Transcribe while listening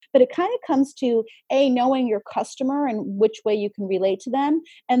But it kind of comes to A, knowing your customer and which way you can relate to them.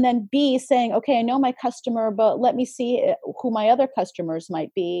 And then B, saying, okay, I know my customer, but let me see who my other customers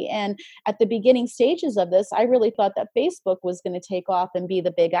might be. And at the beginning stages of this, I really thought that Facebook was going to take off and be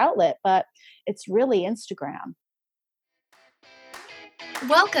the big outlet, but it's really Instagram.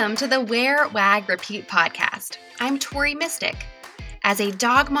 Welcome to the Wear, Wag, Repeat podcast. I'm Tori Mystic. As a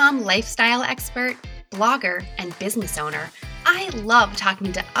dog mom lifestyle expert, blogger, and business owner, I love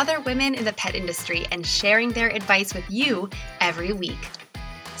talking to other women in the pet industry and sharing their advice with you every week.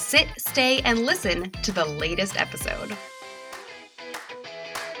 Sit, stay, and listen to the latest episode.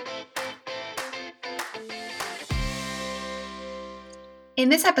 In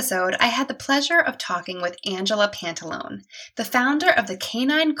this episode, I had the pleasure of talking with Angela Pantalone, the founder of the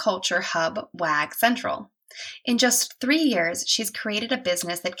canine culture hub Wag Central. In just 3 years, she's created a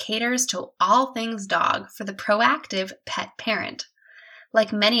business that caters to all things dog for the proactive pet parent.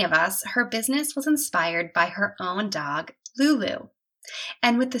 Like many of us, her business was inspired by her own dog, Lulu.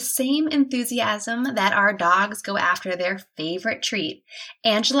 And with the same enthusiasm that our dogs go after their favorite treat,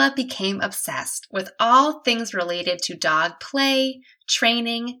 Angela became obsessed with all things related to dog play,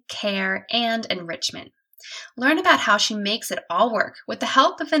 training, care, and enrichment. Learn about how she makes it all work with the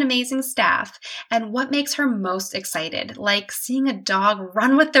help of an amazing staff and what makes her most excited, like seeing a dog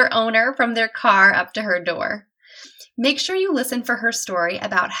run with their owner from their car up to her door. Make sure you listen for her story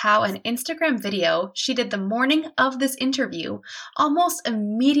about how an Instagram video she did the morning of this interview almost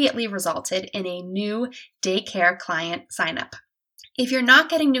immediately resulted in a new daycare client signup. If you're not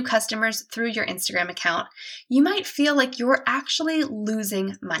getting new customers through your Instagram account, you might feel like you're actually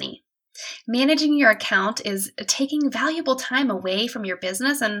losing money. Managing your account is taking valuable time away from your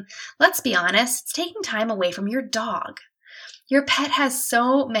business, and let's be honest, it's taking time away from your dog. Your pet has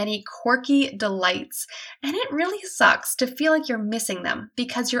so many quirky delights, and it really sucks to feel like you're missing them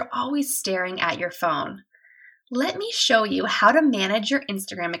because you're always staring at your phone. Let me show you how to manage your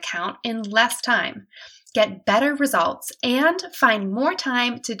Instagram account in less time, get better results, and find more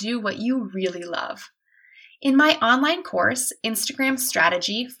time to do what you really love. In my online course, Instagram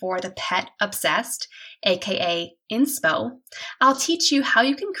Strategy for the Pet Obsessed, aka Inspo, I'll teach you how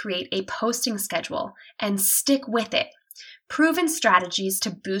you can create a posting schedule and stick with it, proven strategies to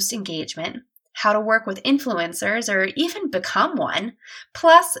boost engagement, how to work with influencers or even become one,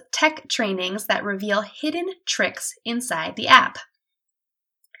 plus tech trainings that reveal hidden tricks inside the app.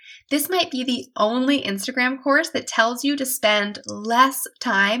 This might be the only Instagram course that tells you to spend less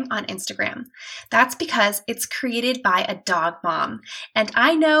time on Instagram. That's because it's created by a dog mom, and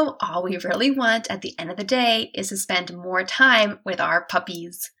I know all we really want at the end of the day is to spend more time with our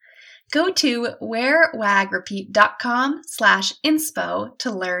puppies. Go to wearwagrepeat.com/inspo to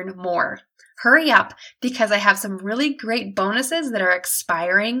learn more. Hurry up because I have some really great bonuses that are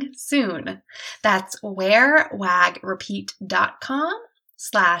expiring soon. That's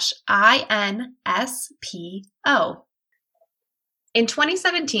wearwagrepeat.com/INSPO. In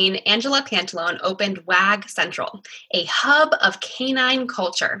 2017, Angela Pantalone opened Wag Central, a hub of canine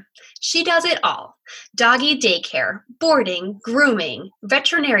culture. She does it all: doggy daycare, boarding, grooming,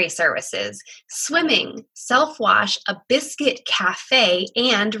 veterinary services, swimming, self-wash, a biscuit cafe,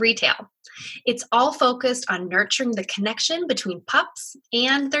 and retail. It's all focused on nurturing the connection between pups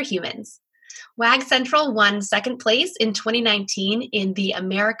and their humans. Wag Central won second place in 2019 in the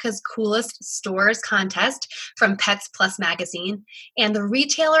America's Coolest Stores contest from Pets Plus magazine and the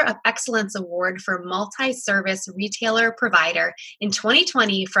Retailer of Excellence Award for Multi-Service Retailer Provider in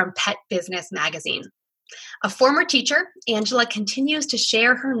 2020 from Pet Business magazine. A former teacher, Angela continues to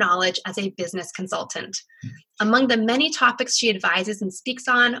share her knowledge as a business consultant. Among the many topics she advises and speaks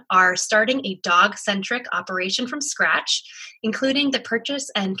on are starting a dog-centric operation from scratch, including the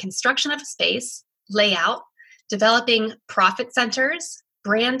purchase and construction of a space, layout, developing profit centers,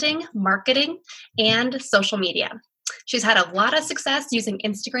 branding, marketing, and social media. She's had a lot of success using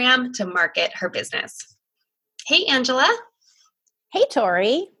Instagram to market her business. Hey, Angela. Hey,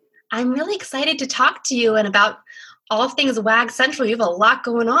 Tori. I'm really excited to talk to you and about all things Wag Central. You have a lot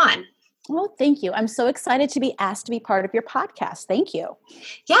going on. Well, thank you. I'm so excited to be asked to be part of your podcast. Thank you.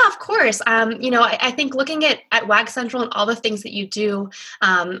 Yeah, of course. I think looking at Wag Central and all the things that you do,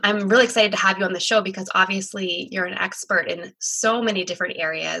 I'm really excited to have you on the show because obviously you're an expert in so many different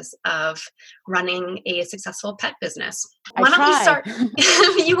areas of running a successful pet business. Why don't we start?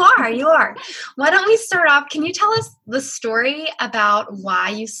 You are. Why don't we start off? Can you tell us the story about why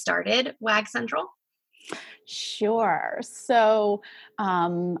you started Wag Central? Sure. So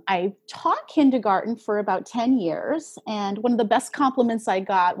I taught kindergarten for about 10 years. And one of the best compliments I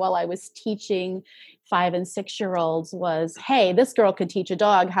got while I was teaching 5 and 6 year olds was, hey, this girl could teach a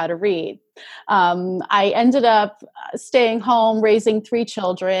dog how to read. I ended up staying home, raising 3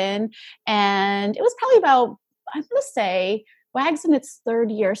 children, and it was probably about, I'm going to say, Wags in its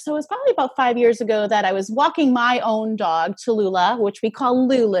 3rd year. So it was probably about 5 years ago that I was walking my own dog, Tallulah, which we call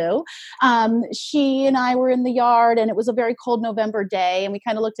Lulu. She and I were in the yard, and it was a very cold November day. And we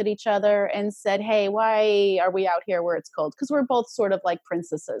kind of looked at each other and said, hey, why are we out here where it's cold? Because we're both sort of like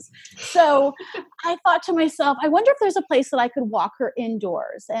princesses. So I thought to myself, I wonder if there's a place that I could walk her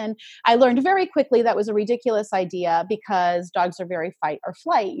indoors. And I learned very quickly that was a ridiculous idea because dogs are very fight or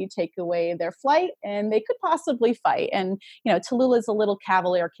flight. You take away their flight and they could possibly fight. And, Tallulah is a little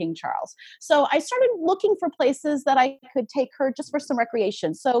Cavalier King Charles. So I started looking for places that I could take her just for some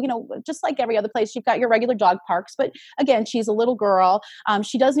recreation. So, just like every other place, you've got your regular dog parks. But again, she's a little girl.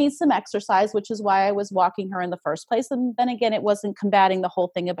 She does need some exercise, which is why I was walking her in the first place. And then again, it wasn't combating the whole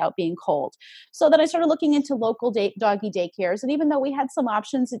thing about being cold. So then I started looking into local doggy daycares. And even though we had some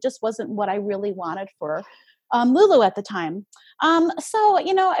options, it just wasn't what I really wanted for Lulu at the time.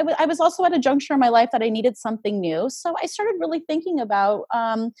 I was also at a juncture in my life that I needed something new. So I started really thinking about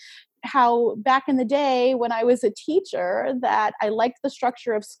how back in the day when I was a teacher that I liked the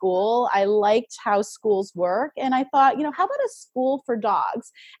structure of school. I liked how schools work. And I thought, how about a school for dogs?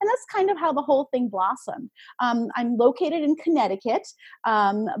 And that's kind of how the whole thing blossomed. I'm located in Connecticut,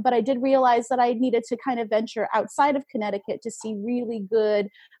 but I did realize that I needed to kind of venture outside of Connecticut to see really good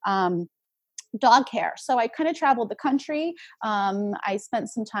dog care. So I kind of traveled the country. I spent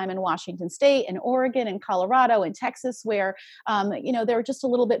some time in Washington State and Oregon and Colorado and Texas where, they were just a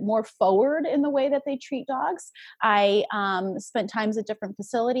little bit more forward in the way that they treat dogs. I spent times at different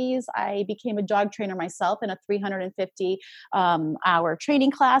facilities. I became a dog trainer myself in a 350 hour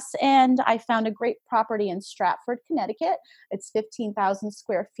training class. And I found a great property in Stratford, Connecticut. It's 15,000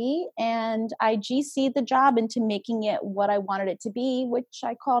 square feet. And I GC'd the job into making it what I wanted it to be, which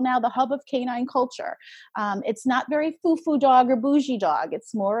I call now the hub of canine culture. It's not very foo-foo dog or bougie dog.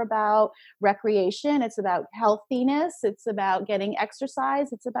 It's more about recreation. It's about healthiness. It's about getting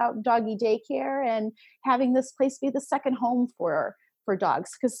exercise. It's about doggy daycare and having this place be the second home for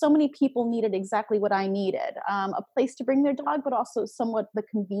dogs, because so many people needed exactly what I needed, a place to bring their dog, but also somewhat the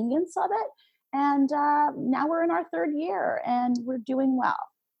convenience of it. And now we're in our 3rd year and we're doing well.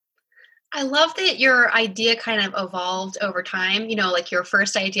 I love that your idea kind of evolved over time. Like your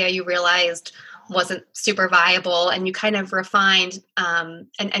first idea you realized wasn't super viable, and you kind of refined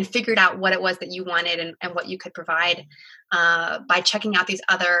and figured out what it was that you wanted and what you could provide by checking out these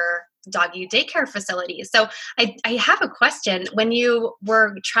other doggy daycare facilities. So I have a question. When you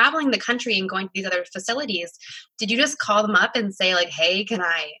were traveling the country and going to these other facilities, did you just call them up and say like, hey, can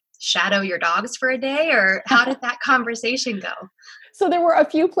I shadow your dogs for a day? Or how did that conversation go? So there were a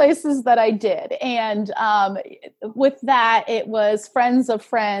few places that I did. And with that, it was friends of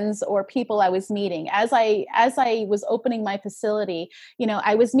friends or people I was meeting. As I was opening my facility,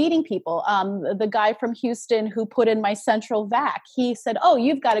 I was meeting people. The guy from Houston who put in my central vac, he said, oh,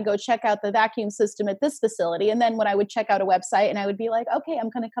 you've got to go check out the vacuum system at this facility. And then when I would check out a website and I would be like, okay, I'm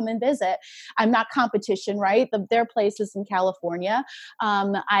going to come and visit. I'm not competition, right? Their place is in California.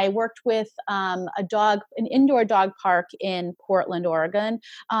 I worked with an indoor dog park in Portland, Oregon.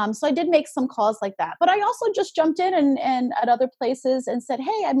 So I did make some calls like that, but I also just jumped in and at other places and said,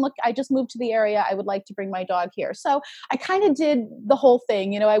 hey, I just moved to the area. I would like to bring my dog here. So I kind of did the whole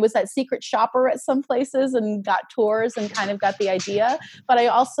thing. I was that secret shopper at some places and got tours and kind of got the idea. But I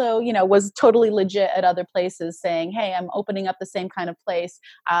also, was totally legit at other places saying, hey, I'm opening up the same kind of place.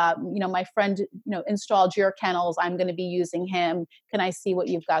 My friend, installed your kennels. I'm going to be using him. Can I see what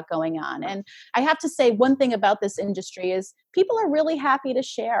you've got going on? And I have to say one thing about this industry is people are really happy to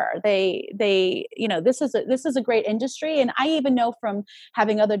share. This is a great industry. And I even know from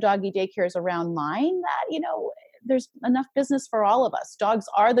having other doggy daycares around mine that, there's enough business for all of us. Dogs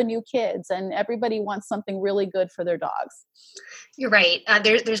are the new kids and everybody wants something really good for their dogs. You're right.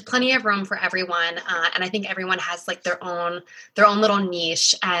 There's plenty of room for everyone. And I think everyone has like their own little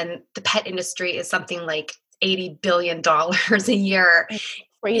niche, and the pet industry is something like $80 billion a year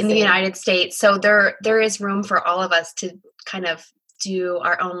in the United States. So there is room for all of us to kind of do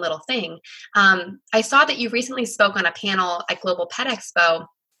our own little thing. I saw that you recently spoke on a panel at Global Pet Expo,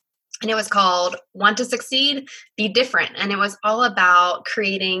 and it was called Want to Succeed? Be Different. And it was all about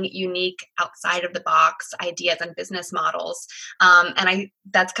creating unique outside of the box ideas and business models.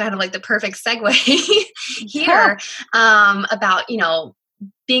 That's kind of like the perfect segue here about,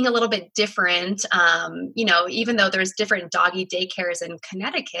 being a little bit different, even though there's different doggy daycares in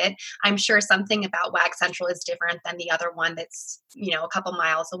Connecticut, I'm sure something about WAG Central is different than the other one that's, a couple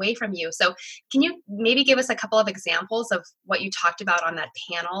miles away from you. So can you maybe give us a couple of examples of what you talked about on that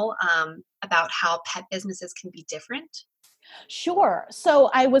panel, about how pet businesses can be different? Sure. So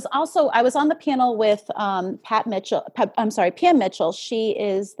I was on the panel with Pam Mitchell. She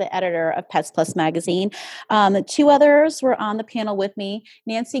is the editor of Pets Plus magazine. Two others were on the panel with me.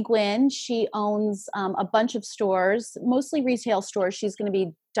 Nancy Gwynn, she owns a bunch of stores, mostly retail stores. She's going to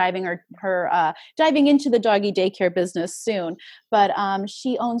be diving into the doggy daycare business soon, but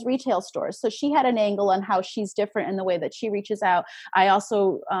she owns retail stores. So she had an angle on how she's different in the way that she reaches out. I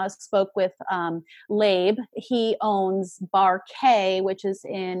also spoke with Labe. He owns Bar K, which is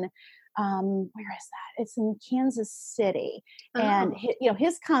in where is that? It's in Kansas City, and Oh.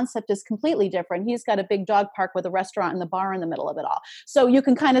 his concept is completely different. He's got a big dog park with a restaurant and the bar in the middle of it all. So you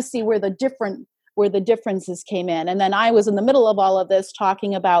can kind of see where the differences came in. And then I was in the middle of all of this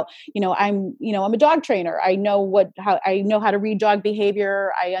talking about, I'm a dog trainer. I know how to read dog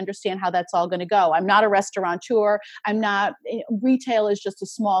behavior. I understand how that's all going to go. I'm not a restaurateur. Retail is just a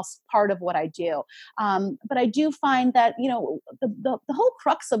small part of what I do. But I do find that, the whole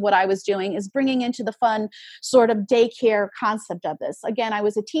crux of what I was doing is bringing into the fun sort of daycare concept of this. Again, I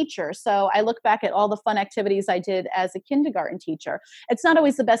was a teacher. So I look back at all the fun activities I did as a kindergarten teacher. It's not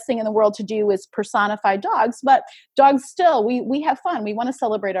always the best thing in the world to do is personify dogs, but dogs still, we have fun. We want to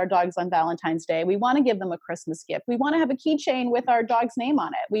celebrate our dogs on Valentine's Day. We want to give them a Christmas gift. We want to have a keychain with our dog's name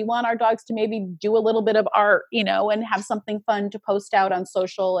on it. We want our dogs to maybe do a little bit of art, and have something fun to post out on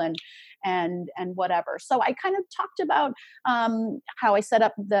social and whatever. So I kind of talked about how I set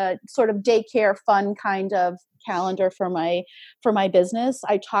up the sort of daycare fun kind of calendar for my business.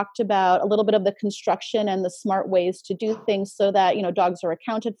 I talked about a little bit of the construction and the smart ways to do things so that dogs are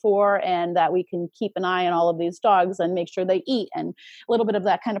accounted for and that we can keep an eye on all of these dogs and make sure they eat, and a little bit of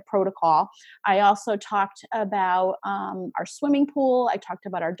that kind of protocol. I also talked about our swimming pool. I talked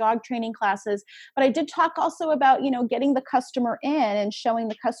about our dog training classes, but I did talk also about getting the customer in and showing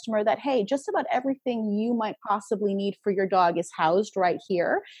the customer that, hey, just about everything you might possibly need for your dog is housed right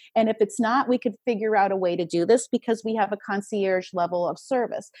here, and if it's not, we could figure out a way to do this because we have a concierge level of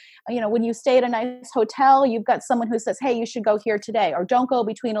service. When you stay at a nice hotel, you've got someone who says, hey, you should go here today, or don't go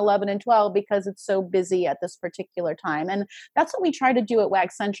between 11 and 12 because it's so busy at this particular time. And that's what we try to do at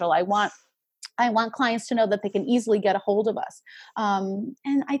WAG Central. I want clients to know that they can easily get a hold of us. And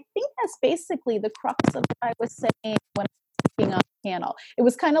I think that's basically the crux of what I was saying when I was speaking on the panel. It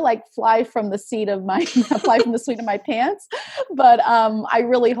was kind of like fly from the seat of my pants, but I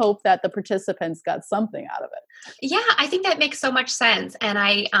really hope that the participants got something out of it. Yeah, I think that makes so much sense. And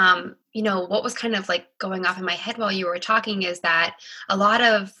what was kind of like going off in my head while you were talking is that a lot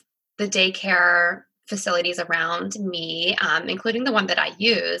of the daycare facilities around me, including the one that I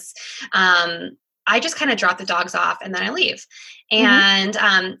use, I just kind of drop the dogs off and then I leave. Hmm.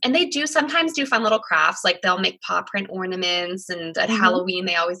 And they do sometimes do fun little crafts, like they'll make paw print ornaments, and at Hmm. Halloween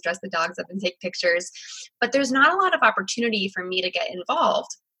they always dress the dogs up and take pictures. But there's not a lot of opportunity for me to get involved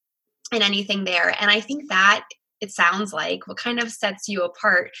in anything there. And I think that it sounds like what kind of sets you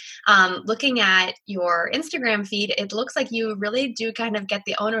apart. Looking at your Instagram feed, it looks like you really do kind of get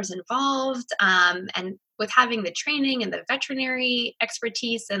the owners involved. And with having the training and the veterinary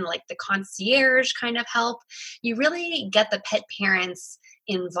expertise and like the concierge kind of help, you really get the pet parents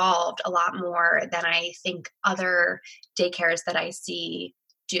involved a lot more than I think other daycares that I see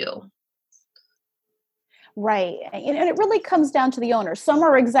do. Right. And it really comes down to the owner. Some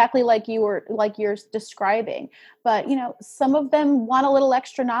are exactly like you're describing, but some of them want a little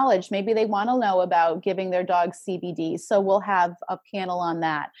extra knowledge. Maybe they want to know about giving their dog CBD. So we'll have a panel on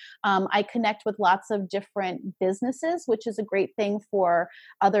that. I connect with lots of different businesses, which is a great thing for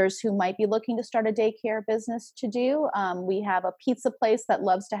others who might be looking to start a daycare business to do. We have a pizza place that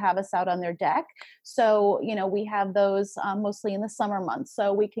loves to have us out on their deck. So, we have those mostly in the summer months.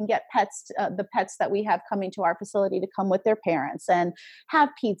 So we can get the pets that we have coming to our facility to come with their parents and have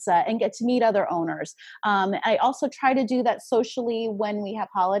pizza and get to meet other owners. I also try to do that socially when we have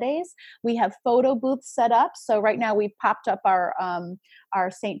holidays. We have photo booths set up. So right now we've popped up our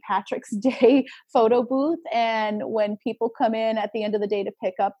St. Patrick's Day photo booth. And when people come in at the end of the day to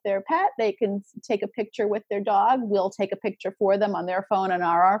pick up their pet, they can take a picture with their dog. We'll take a picture for them on their phone and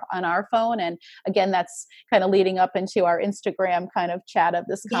our phone. And again, that's kind of leading up into our Instagram kind of chat of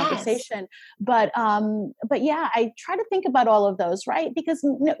this Yes. conversation. But yeah, I try to think about all of those, right? Because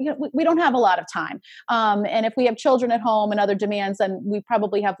we don't have a lot of time. And if we have children at home and other demands, then we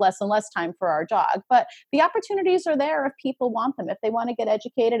probably have less and less time for our dog. But the opportunities are there if people want them, if they want to get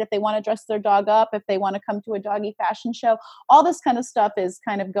educated, if they want to dress their dog up, if they want to come to a doggy fashion show. All this kind of stuff is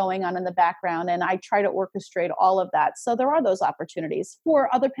kind of going on in the background, and I try to orchestrate all of that. So there are those opportunities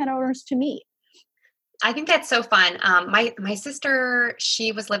for other pet owners to meet. I think that's so fun. My sister,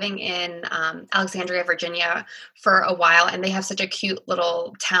 she was living in Alexandria, Virginia, for a while, and they have such a cute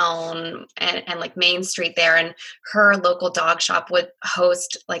little town and like Main Street there. And her local dog shop would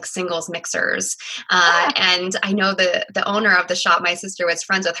host like singles mixers. Ah, And I know the owner of the shop, my sister was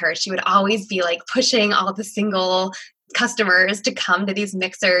friends with her. She would always be like pushing all the single customers to come to these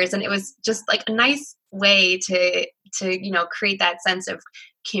mixers, and it was just like a nice way to create that sense of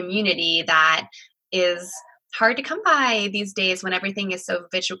community that is hard to come by these days when everything is so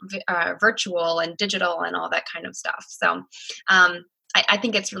virtual and digital and all that kind of stuff. So I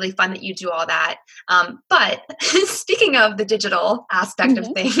think it's really fun that you do all that. But speaking of the digital aspect of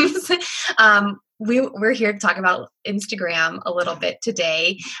mhm. things, we're here to talk about Instagram a little bit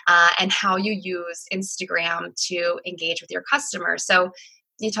today, and how you use Instagram to engage with your customers. So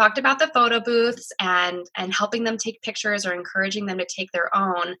you talked about the photo booths and helping them take pictures or encouraging them to take their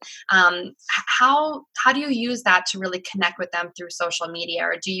own. How do you use that to really connect with them through social media,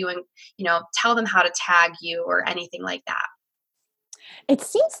 or do you tell them how to tag you or anything like that? It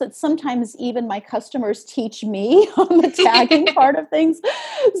seems that sometimes even my customers teach me on the tagging part of things.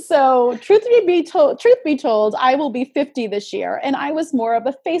 So, truth be told, I will be 50 this year, and I was more of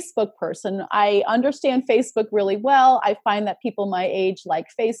a Facebook person. I understand Facebook really well. I find that people my age like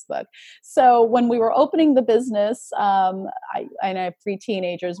Facebook. So, when we were opening the business, and I have three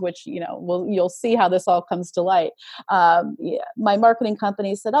teenagers, which you'll see how this all comes to light. Yeah, my marketing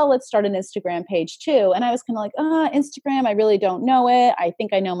company said, "Oh, let's start an Instagram page too," and I was kind of like, Instagram, I really don't know it. I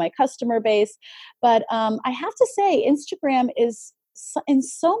think I know my customer base, but I have to say, Instagram is in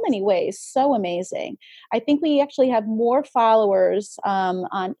so many ways so amazing. I think we actually have more followers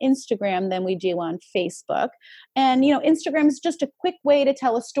on Instagram than we do on Facebook. And Instagram is just a quick way to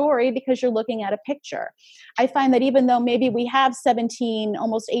tell a story because you're looking at a picture. I find that even though maybe we have 17,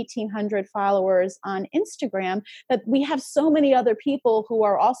 almost 1,800 followers on Instagram, that we have so many other people who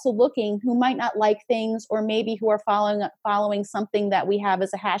are also looking, who might not like things, or maybe who are following something that we have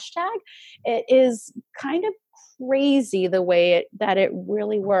as a hashtag. It is kind of crazy the way that it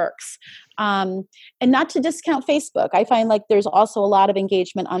really works. Um, and not to discount Facebook. I find like there's also a lot of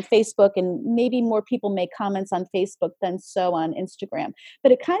engagement on Facebook, and maybe more people make comments on Facebook than so on Instagram.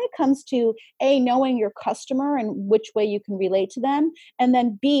 But it kind of comes to A, knowing your customer and which way you can relate to them, and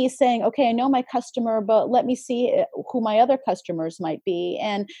then B, saying, okay, I know my customer, but let me see who my other customers might be.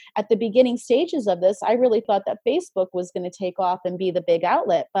 And at the beginning stages of this, I really thought that Facebook was going to take off and be the big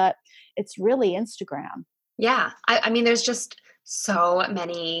outlet, but it's really Instagram. Yeah. I mean, there's just so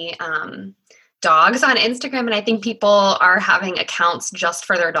many dogs on Instagram, and I think people are having accounts just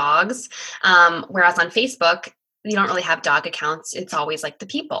for their dogs. Whereas on Facebook, you don't really have dog accounts. It's always like the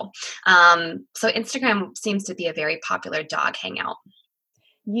people. So Instagram seems to be a very popular dog hangout.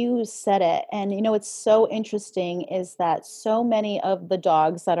 You said it. And what's so interesting is that so many of the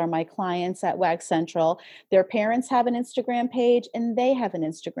dogs that are my clients at Wag Central, their parents have an Instagram page and they have an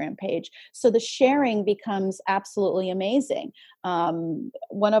Instagram page. So the sharing becomes absolutely amazing.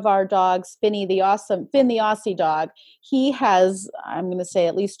 One of our dogs, Finn the Aussie dog, he has, I'm going to say,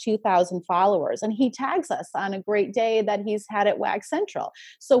 at least 2,000 followers, and he tags us on a great day that he's had at Wag Central.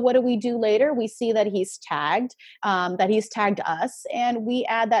 So what do we do later? We see that he's tagged us, and we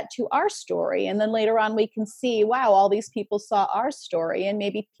add that to our story. And then later on, we can see, wow, all these people saw our story, and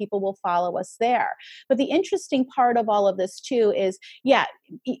maybe people will follow us there. But the interesting part of all of this, too, is yeah,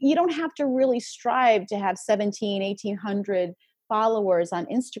 you don't have to really strive to have 17, 1,800 followers on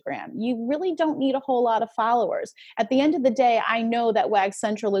Instagram. You really don't need a whole lot of followers. At the end of the day, I know that Wag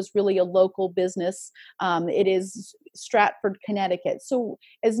Central is really a local business. It is Stratford, Connecticut. So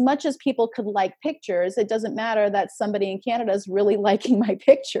as much as people could like pictures, it doesn't matter that somebody in Canada is really liking my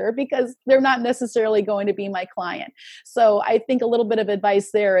picture, because they're not necessarily going to be my client. So I think a little bit of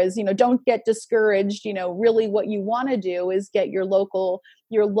advice there is, don't get discouraged. Really what you want to do is get your local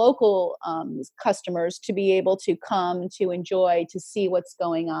customers to be able to come to enjoy, to see what's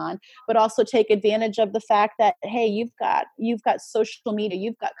going on, but also take advantage of the fact that, hey, you've got social media,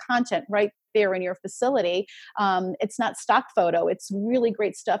 you've got content right there in your facility. It's not stock photo. It's really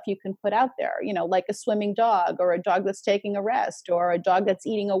great stuff you can put out there, like a swimming dog, or a dog that's taking a rest, or a dog that's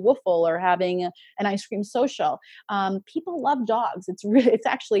eating a woofle, or having an ice cream social. People love dogs.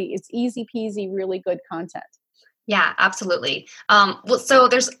 It's easy peasy, really good content. Yeah, absolutely. Well, so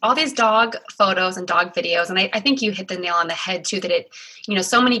there's all these dog photos and dog videos, and I think you hit the nail on the head too. That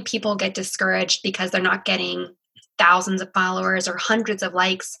so many people get discouraged because they're not getting thousands of followers or hundreds of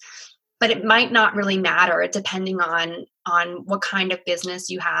likes, but it might not really matter depending on what kind of business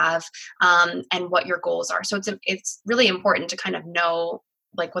you have, and what your goals are. So it's really important to kind of know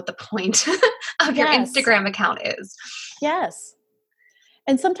like what the point of your Yes. Instagram account is. Yes.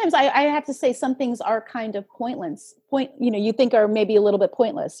 And sometimes I have to say some things are kind of pointless. You think are maybe a little bit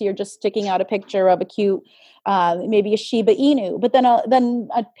pointless. You're just sticking out a picture of a cute, maybe a Shiba Inu, but then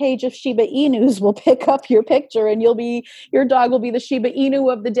a page of Shiba Inus will pick up your picture, and your dog will be the Shiba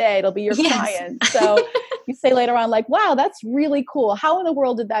Inu of the day. It'll be your Yes. client. So you say later on, like, "Wow, that's really cool. How in the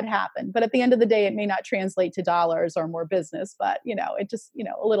world did that happen?" But at the end of the day, it may not translate to dollars or more business. But it just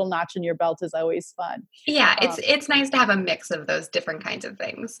a little notch in your belt is always fun. Yeah, Um, it's nice to have a mix of those different kinds of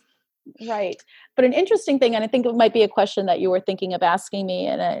things. Right. But an interesting thing, and I think it might be a question that you were thinking of asking me,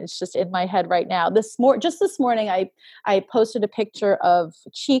 and it's just in my head right now. Just this morning, I posted a picture of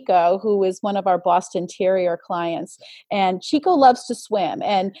Chico, who is one of our Boston Terrier clients, and Chico loves to swim.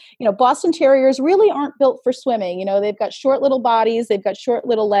 And Boston Terriers really aren't built for swimming. They've got short little bodies, they've got short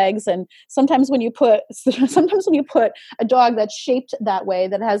little legs, and sometimes when you put a dog that's shaped that way,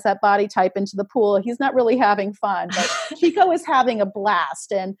 that has that body type into the pool, he's not really having fun. But Chico is having a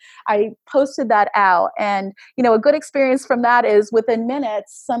blast, and I posted that out. And, a good experience from that is within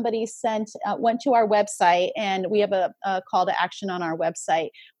minutes, somebody went to our website, and we have a call to action on our website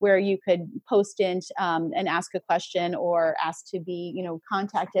where you could post in and ask a question or ask to be,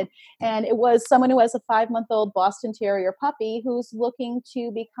 contacted. And it was someone who has a 5-month-old Boston Terrier puppy who's looking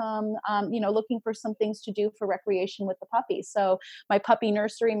to become, looking for some things to do for recreation with the puppy. So my puppy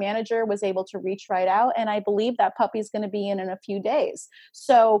nursery manager was able to reach right out, and I believe that puppy's going to be in a few days.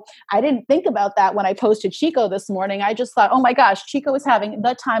 So I didn't think about that when I posted Chico this morning. I just thought, oh my gosh, Chico is having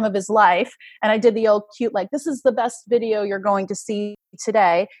the time of his life. And I did the old cute, like, this is the best video you're going to see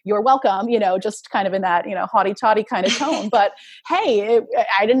today. You're welcome, just kind of in that, haughty toddy kind of tone. But hey,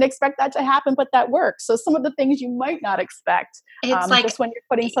 I didn't expect that to happen, but that works. So some of the things you might not expect, It's like just when you're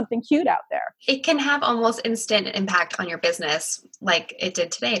putting something cute out there. it can have almost instant impact on your business like it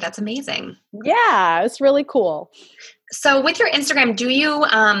did today. That's amazing. Yeah, it's really cool. So with your Instagram, do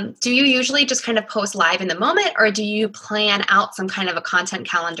you usually just kind of post live in the moment, or do you plan out some kind of a content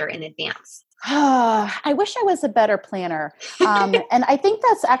calendar in advance? I wish I was a better planner. And I think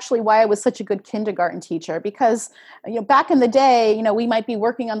that's actually why I was such a good kindergarten teacher, because back in the day, we might be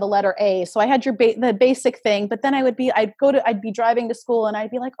working on the letter A. So I had the basic thing, but then I'd be driving to school, and I'd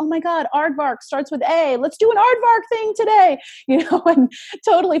be like, oh my God, aardvark starts with A. Let's do an aardvark thing today, and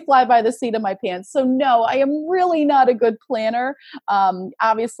totally fly by the seat of my pants. So no, I am really not a good planner.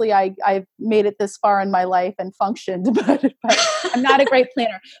 Obviously I've made it this far in my life and functioned, but I'm not a great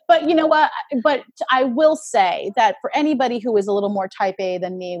planner. But you know what? But I will say that for anybody who is a little more type A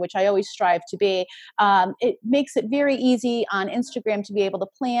than me, which I always strive to be, it makes it very easy on Instagram to be able to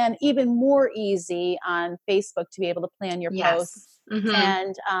plan, even more easy on Facebook to be able to plan your Yes. posts. Hmm.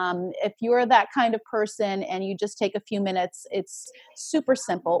 And if you're that kind of person and you just take a few minutes, it's super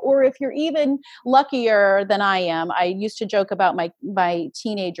simple. Or if you're even luckier than I am, I used to joke about my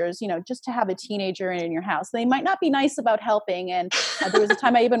teenagers, just to have a teenager in your house. They might not be nice about helping. And there was a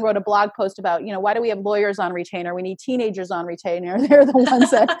time I even wrote a blog post about, why do we have lawyers on retainer? We need teenagers on retainer. They're the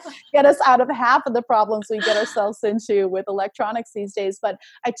ones that get us out of half of the problems we get ourselves into with electronics these days. But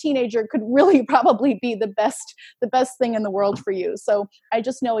a teenager could really probably be the best thing in the world for you. So I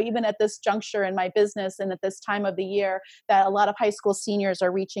just know, even at this juncture in my business and at this time of the year, that a lot of high school seniors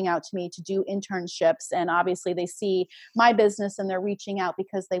are reaching out to me to do internships. And obviously they see my business and they're reaching out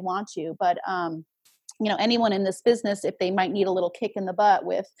because they want to. But anyone in this business, if they might need a little kick in the butt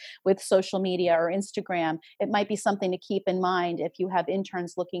with social media or Instagram, it might be something to keep in mind if you have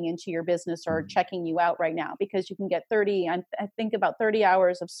interns looking into your business or checking you out right now, because you can get I think about 30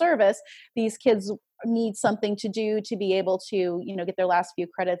 hours of service. These kids need something to do to be able to get their last few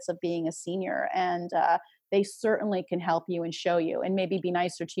credits of being a senior. And they certainly can help you and show you, and maybe be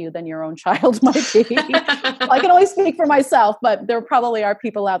nicer to you than your own child might be. I can only speak for myself, but there probably are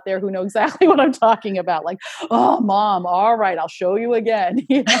people out there who know exactly what I'm talking about. Like, oh, mom, all right, I'll show you again.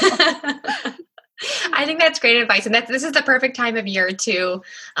 I think that's great advice, and this is the perfect time of year to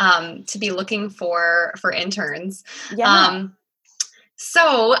be looking for interns. Yeah. Um,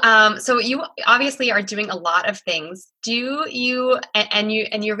 so you obviously are doing a lot of things. Do you and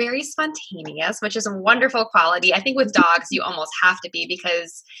you're very spontaneous, which is a wonderful quality. I think with dogs you almost have to be,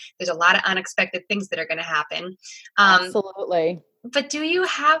 because there's a lot of unexpected things that are going to happen. Um, Absolutely. But do you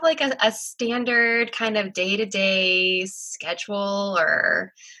have like a standard kind of day-to-day schedule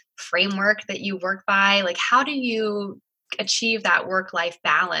or framework that you work by? Like, how do you achieve that work-life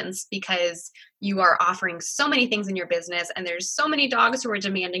balance? Because you are offering so many things in your business and there's so many dogs who are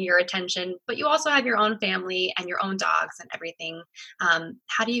demanding your attention, but you also have your own family and your own dogs and everything.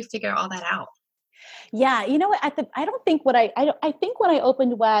 How do you figure all that out? Yeah, you know what? I don't think what I don't, I think when I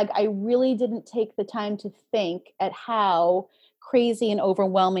opened WAG, I really didn't take the time to think at how crazy and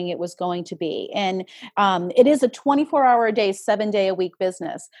overwhelming it was going to be. And it is a 24-hour a day, 7 day a week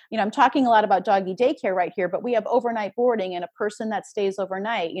business. You know, I'm talking a lot about doggy daycare right here, but we have overnight boarding and a person that stays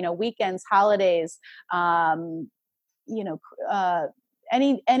overnight. You know, weekends, holidays. Um, you know,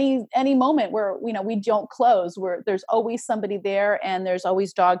 any moment where we don't close, where there's always somebody there and there's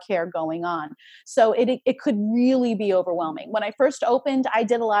always dog care going on. So it could really be overwhelming. When I first opened, I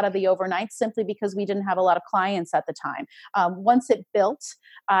did a lot of the overnight simply because we didn't have a lot of clients at the time. Once it built,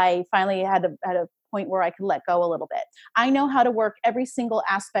 I finally had a point where I could let go a little bit. I know how to work every single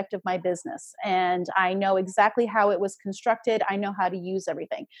aspect of my business, and I know exactly how it was constructed. I know how to use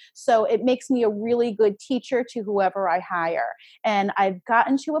everything. So it makes me a really good teacher to whoever I hire. And I've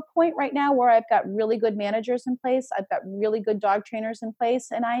gotten to a point right now where I've got really good managers in place. I've got really good dog trainers in place.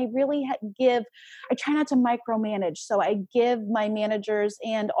 And I really I try not to micromanage. So I give my managers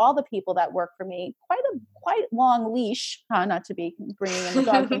and all the people that work for me quite long leash, not to be bringing in the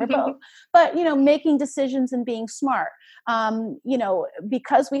dog tamer, but making decisions and being smart.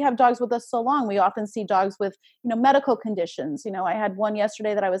 Because we have dogs with us so long, we often see dogs with medical conditions. I had one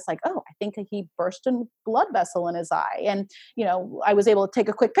yesterday that I was like, oh, I think he burst a blood vessel in his eye. And, I was able to take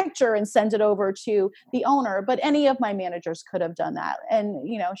a quick picture and send it over to the owner, but any of my managers could have done that. And,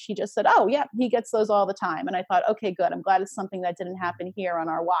 she just said, oh, yeah, he gets those all the time. And I thought, okay, good. I'm glad it's something that didn't happen here on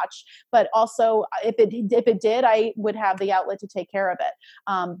our watch. But also, if it did, I would have the outlet to take care of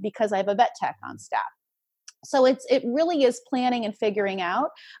it, because I have a vet tech on staff. So it really is planning and figuring out.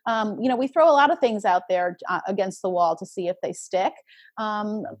 We throw a lot of things out there against the wall to see if they stick.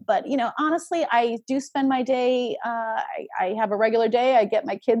 But honestly, I do spend my day. I have a regular day. I get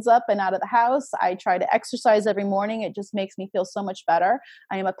my kids up and out of the house. I try to exercise every morning. It just makes me feel so much better.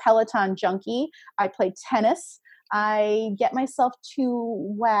 I am a Peloton junkie. I play tennis. I get myself to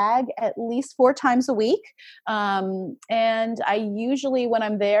WAG at least 4 times a week. And I usually, when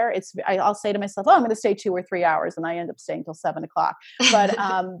I'm there, I'll say to myself, oh, I'm going to stay 2 or 3 hours. And I end up staying till 7 o'clock.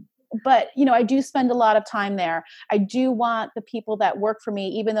 But I do spend a lot of time there. I do want the people that work for me,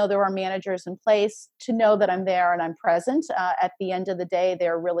 even though there are managers in place, to know that I'm there and I'm present. At the end of the day,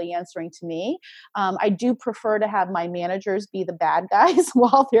 they're really answering to me. I do prefer to have my managers be the bad guys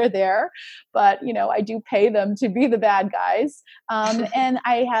while they're there, but I do pay them to be the bad guys. And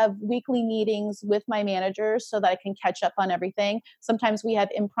I have weekly meetings with my managers so that I can catch up on everything. Sometimes we have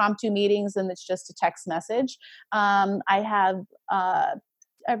impromptu meetings and it's just a text message. I have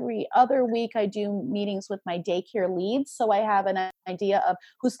every other week I do meetings with my daycare leads, so I have an idea of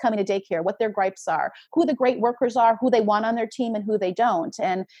who's coming to daycare, what their gripes are, who the great workers are, who they want on their team and who they don't.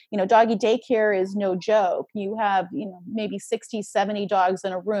 And doggy daycare is no joke. You have maybe 60, 70 dogs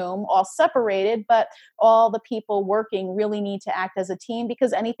in a room, all separated, but all the people working really need to act as a team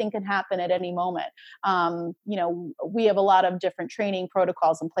because anything can happen at any moment. We have a lot of different training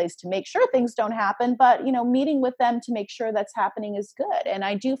protocols in place to make sure things don't happen, but meeting with them to make sure that's happening is good. And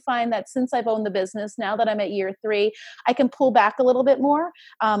I do find that since I've owned the business, now that I'm at year 3, I can pull back a little bit more.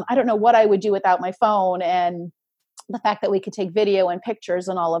 I don't know what I would do without my phone and the fact that we could take video and pictures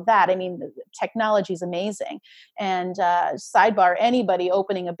and all of that. I mean, technology is amazing. And sidebar, anybody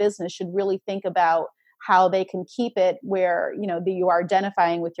opening a business should really think about how they can keep it where you are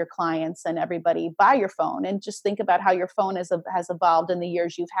identifying with your clients and everybody by your phone, and just think about how your phone has evolved in the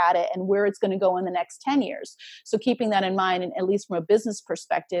years you've had it and where it's going to go in the next 10 years. So keeping that in mind, and at least from a business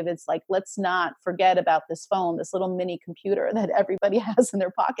perspective, it's like, let's not forget about this phone, this little mini computer that everybody has in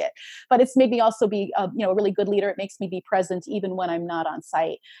their pocket. But it's made me also be a really good leader. It makes me be present even when I'm not on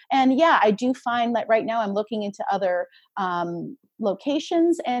site. And yeah, I do find that right now I'm looking into other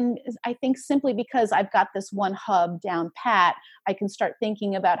locations. And I think simply because I've got this one hub down pat, I can start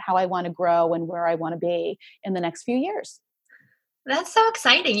thinking about how I want to grow and where I want to be in the next few years. That's so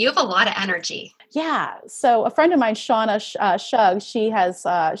exciting. You have a lot of energy. Yeah. So a friend of mine, Shauna Shug,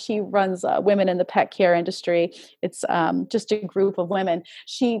 she runs women in the pet care industry. It's just a group of women.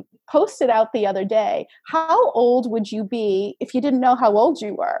 She posted out the other day, how old would you be if you didn't know how old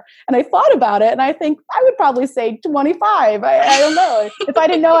you were? And I thought about it, and I think I would probably say 25. I don't know. If I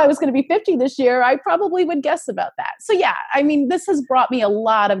didn't know I was going to be 50 this year, I probably would guess about that. So yeah, I mean, this has brought me a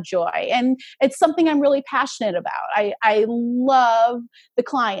lot of joy, and it's something I'm really passionate about. I love the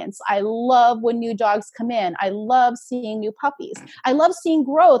clients. I love when new dogs come in. I love seeing new puppies. I love seeing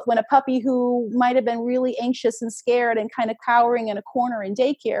growth when a puppy who might have been really anxious and scared and kind of cowering in a corner in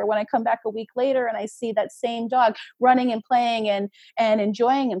daycare, when I come back a week later and I see that same dog running and playing and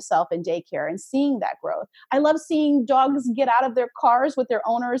enjoying himself in daycare and seeing that growth. I love seeing dogs get out of their cars with their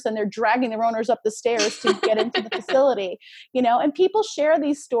owners and they're dragging their owners up the stairs to get into the facility, and people share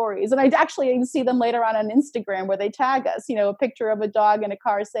these stories. And I actually even see them later on Instagram where they tag us, a picture of a dog in a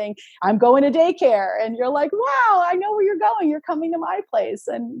car saying, I'm going to daycare. And you're like, wow, I know where you're going. You're coming to my place.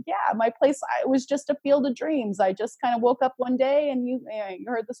 And yeah, my place, it was just a field of dreams. I just kind of woke up one day, and you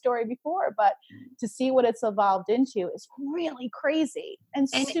heard the story before, but to see what it's evolved into is really crazy and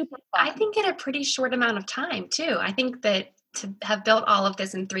And super I fun. think in a pretty short amount of time too. I think that to have built all of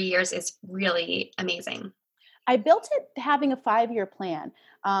this in 3 years is really amazing. I built it having a 5-year plan.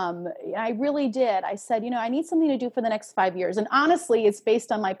 I really did. I said, I need something to do for the next 5 years. And honestly, it's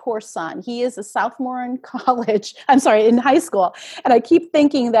based on my poor son. He is a sophomore in college. I'm sorry, in high school. And I keep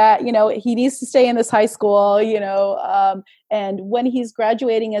thinking that, he needs to stay in this high school, and when he's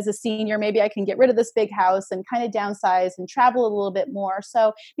graduating as a senior, maybe I can get rid of this big house and kind of downsize and travel a little bit more.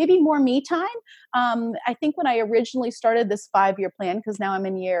 So maybe more me time. I think when I originally started this 5-year plan, because now I'm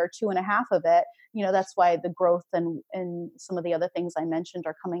in year 2.5 of it, that's why the growth and some of the other things I mentioned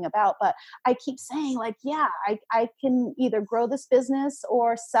are coming about. But I keep saying, like, yeah, I can either grow this business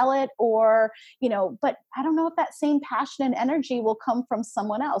or sell it, or, but I don't know if that same passion and energy will come from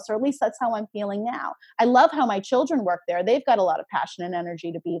someone else, or at least that's how I'm feeling now. I love how my children work there. They've got a lot of passion and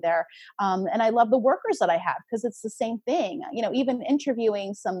energy to be there. And I love the workers that I have, because it's the same thing. Even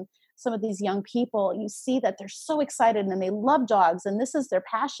interviewing some of these young people, you see that they're so excited and they love dogs and this is their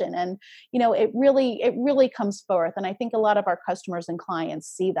passion. And, it really comes forth. And I think a lot of our customers and clients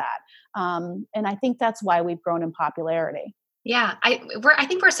see that. And I think that's why we've grown in popularity. Yeah, I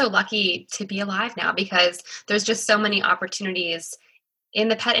think we're so lucky to be alive now because there's just so many opportunities in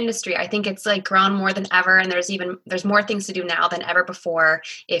the pet industry. I think it's like grown more than ever, and there's more things to do now than ever before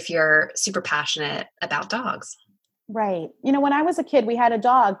if you're super passionate about dogs. Right. When I was a kid, we had a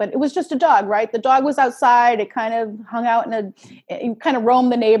dog, but it was just a dog, right? The dog was outside. It kind of hung out it kind of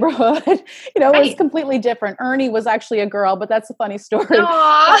roamed the neighborhood. It was Right. completely different. Ernie was actually a girl, but that's a funny story.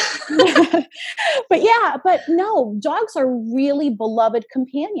 Aw. But, but yeah, but no, dogs are really beloved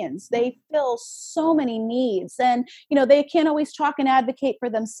companions. They fill so many needs, and, they can't always talk and advocate for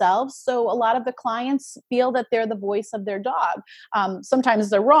themselves. So a lot of the clients feel that they're the voice of their dog. Sometimes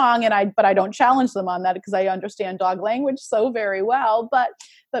they're wrong, but I don't challenge them on that because I understand dog language so very well. But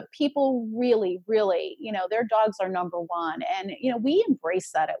people really, really, their dogs are number one, and we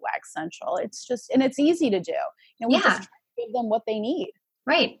embrace that at Wag Central. It's just, and it's easy to do. We just Yeah, try to give them what they need.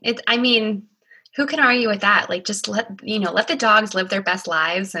 right. I mean, who can argue with that? Like, just let the dogs live their best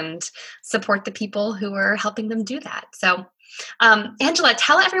lives and support the people who are helping them do that. So, Angela,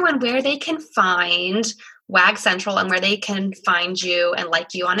 tell everyone where they can find Wag Central and where they can find you and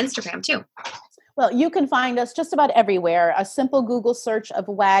like you on Instagram too. Well, you can find us just about everywhere. A simple Google search of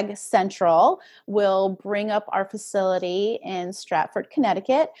WAG Central will bring up our facility in Stratford,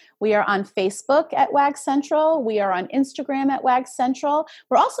 Connecticut. We are on Facebook at WAG Central. We are on Instagram at WAG Central.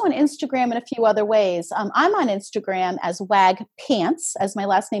 We're also on Instagram in a few other ways. I'm on Instagram as WAG Pants, as my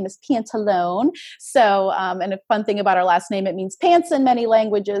last name is Pantalone. So, and a fun thing about our last name, it means pants in many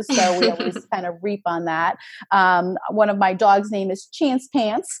languages. So we always kind of reap on that. One of my dog's name is Chance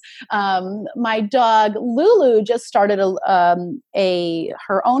Pants. My dog Lulu just started her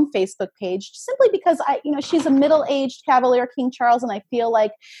own Facebook page simply because she's a middle-aged Cavalier King Charles, and I feel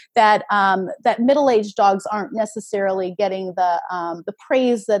like that that middle-aged dogs aren't necessarily getting the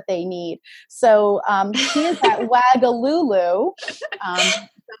praise that they need. So she is at Wagalulu,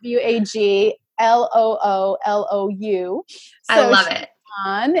 WAGLOOLOU. I So love she's it.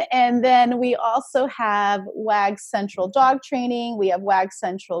 on. And then we also have WAG Central dog training. We have WAG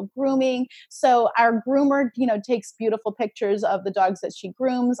Central grooming. So our groomer, takes beautiful pictures of the dogs that she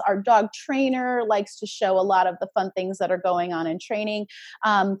grooms. Our dog trainer likes to show a lot of the fun things that are going on in training.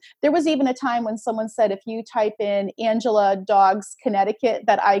 There was even a time when someone said, if you type in Angela Dogs Connecticut,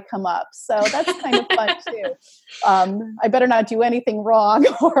 that I come up. So that's kind of fun too. I better not do anything wrong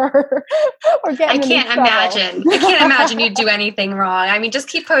or get I in can't trouble. imagine. I can't imagine you'd do anything wrong. I mean, just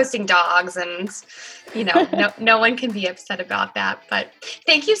keep posting dogs and, no one can be upset about that. But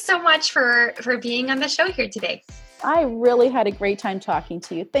thank you so much for being on the show here today. I really had a great time talking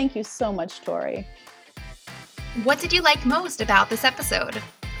to you. Thank you so much, Tori. What did you like most about this episode?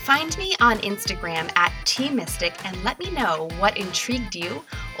 Find me on Instagram at TMystic and let me know what intrigued you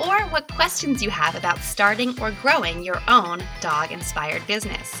or what questions you have about starting or growing your own dog-inspired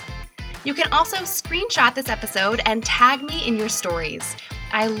business. You can also screenshot this episode and tag me in your stories.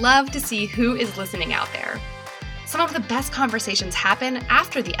 I love to see who is listening out there. Some of the best conversations happen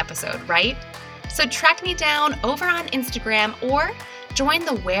after the episode, right? So track me down over on Instagram or join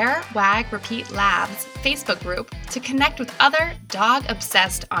the Wear, Wag, Repeat Labs Facebook group to connect with other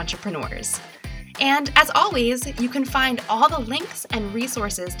dog-obsessed entrepreneurs. And as always, you can find all the links and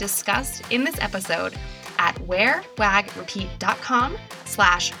resources discussed in this episode at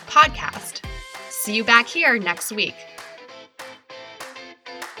wearwagrepeat.com/podcast. See you back here next week.